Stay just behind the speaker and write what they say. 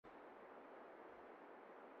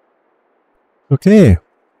Okay,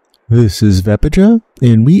 this is Vepija,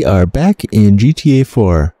 and we are back in GTA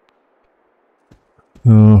 4.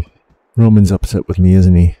 Oh, Roman's upset with me,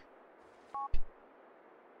 isn't he?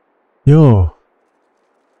 Yo!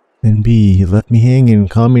 And B, you left me hanging.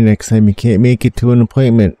 Call me next time you can't make it to an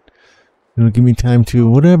appointment. You don't give me time to...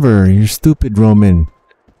 Whatever, you're stupid, Roman.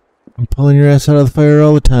 I'm pulling your ass out of the fire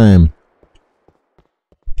all the time.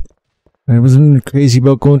 I wasn't crazy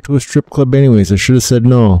about going to a strip club anyways. I should have said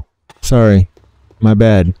no. Sorry. My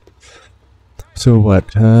bad. So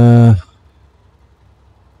what? Let's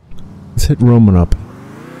hit Roman up.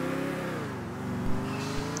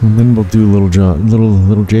 And then we'll do little John,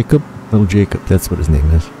 little Jacob? Little Jacob, that's what his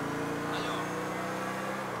name is.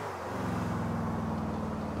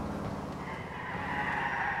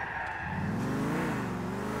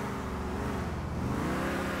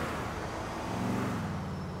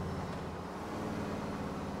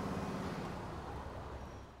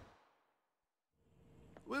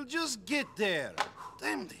 We'll just get there.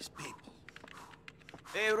 Damn these people.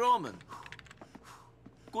 Hey, Roman.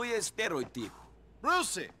 Koji je stereotip?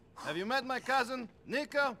 Brucey, have you met my cousin,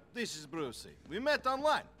 Niko? This is Brucey. We met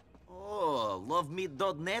online. Oh,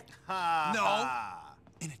 lovemeet.net? Ha! No. Ha.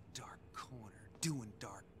 In a dark corner, doing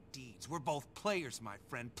dark deeds. We're both players, my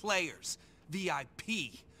friend. Players.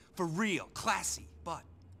 VIP. For real. Classy. But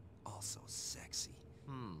also sexy.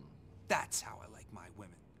 That's how I like my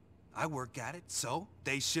women. I work at it, so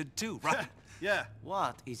they should too, right? Yeah.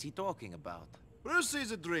 What is he talking about?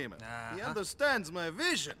 Brucey's a dreamer. He understands my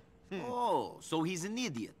vision. Oh, so he's an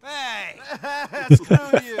idiot. Hey!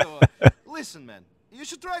 Screw you. Listen, man. You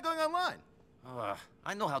should try going online.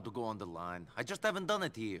 I know how to go on the line. I just haven't done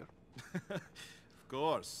it here. Of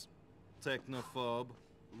course. Technophobe.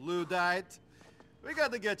 Luddite. We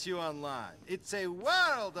gotta get you online. It's a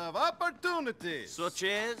world of opportunities. Such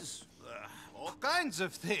as? All kinds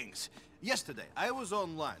of things. Yesterday, I was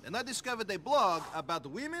online, and I discovered a blog about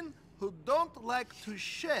women who don't like to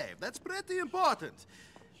shave. That's pretty important.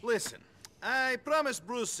 Listen, I promised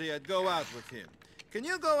Brucey I'd go out with him. Can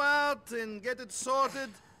you go out and get it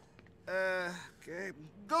sorted? Okay.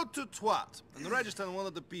 Go to Twat and register on one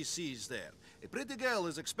of the PCs there. A pretty girl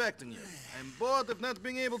is expecting you. I'm bored of not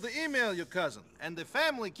being able to email your cousin, and the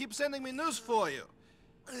family keeps sending me news for you.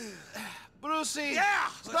 Brucey, Yeah!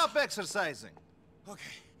 stop exercising.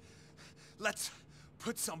 Okay. Let's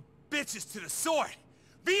put some bitches to the sword.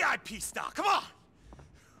 VIP style. Come on!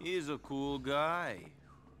 He's a cool guy.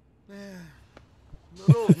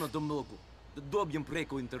 Ровно до много. Да добьем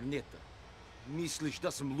прeko интернета. Мислиш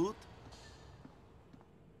да съм луд?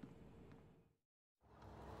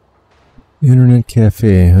 Internet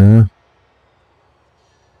cafe, huh?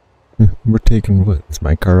 We're taking what? Is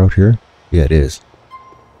my car out here? Yeah, it is.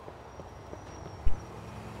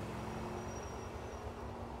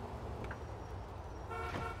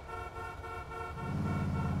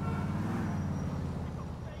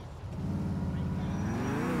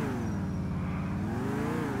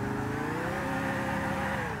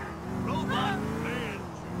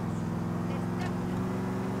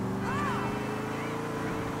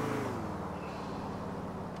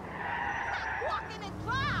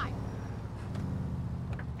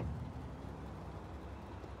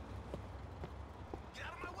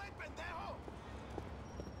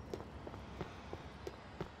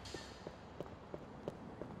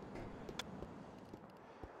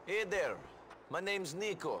 Hey there. My name's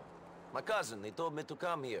Niko. My cousin, he told me to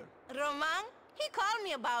come here. Roman, he called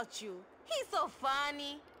me about you. He's so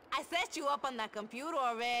funny. I set you up on that computer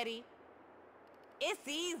already. It's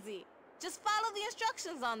easy. Just follow the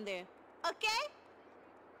instructions on there, okay?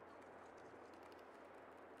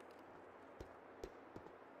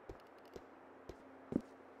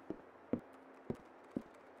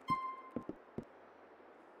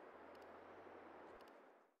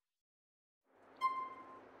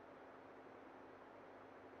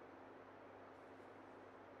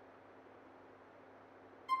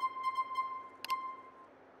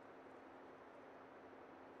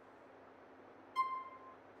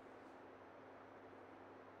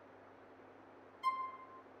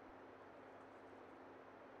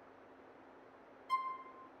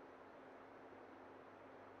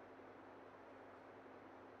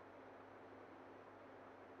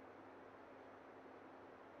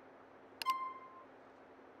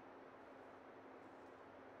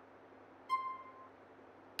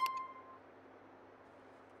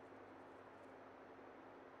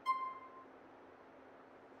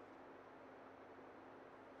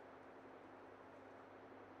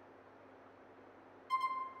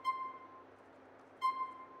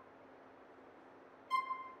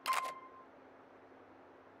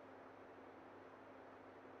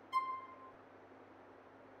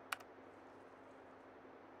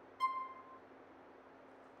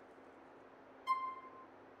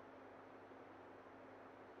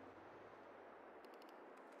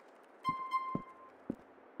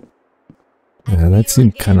 Yeah, that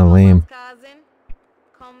seemed kind of lame. Cousin.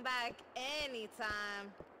 Come back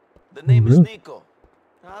anytime. The name is Really? Niko.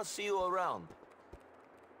 I'll see you around.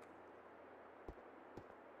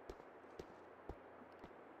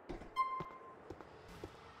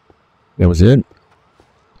 That was it?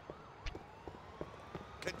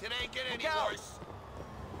 Could today get any worse?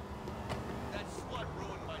 That slut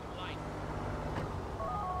ruined my life.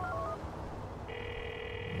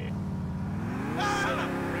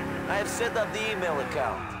 I have set up the email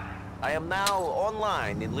account. I am now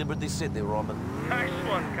online in Liberty City, Roman. Nice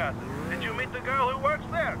one, cousin. Did you meet the girl who works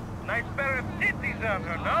there? Nice pair of titties on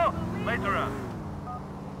her, no? Later on.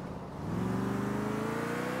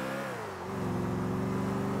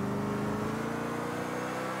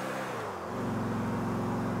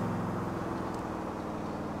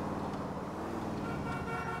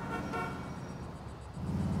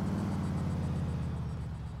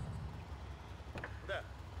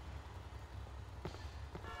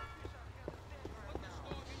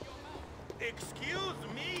 Excuse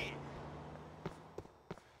me.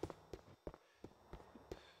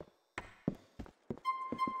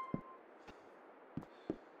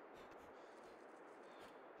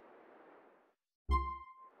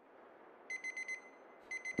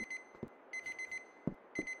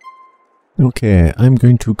 Okay, I'm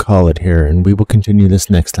going to call it here, and we will continue this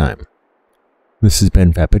next time. This has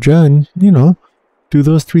been Papa John. You know, do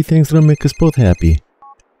those 3 things that'll make us both happy.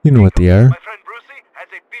 You know what they are. My friend Brucey has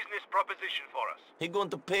a business proposition for us. He going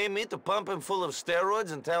to pay me to pump him full of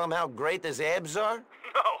steroids and tell him how great his abs are?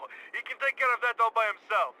 No, he can take care of that all by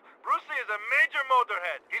himself. Brucey is a major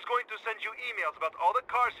motorhead. He's going to send you emails about all the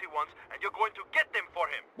cars he wants, and you're going to get them for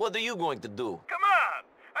him. What are you going to do? Come on!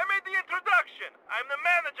 I made the introduction. I'm the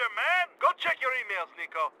manager, man. Go check your emails,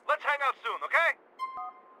 Niko. Let's hang out soon, okay?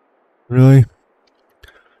 Really?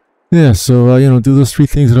 Yeah, so, you know, do those 3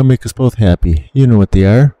 things that'll make us both happy. You know what they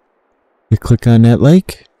are. You click on that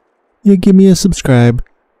like, you give me a subscribe,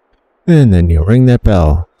 and then you ring that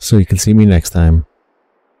bell so you can see me next time.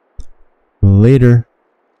 Later.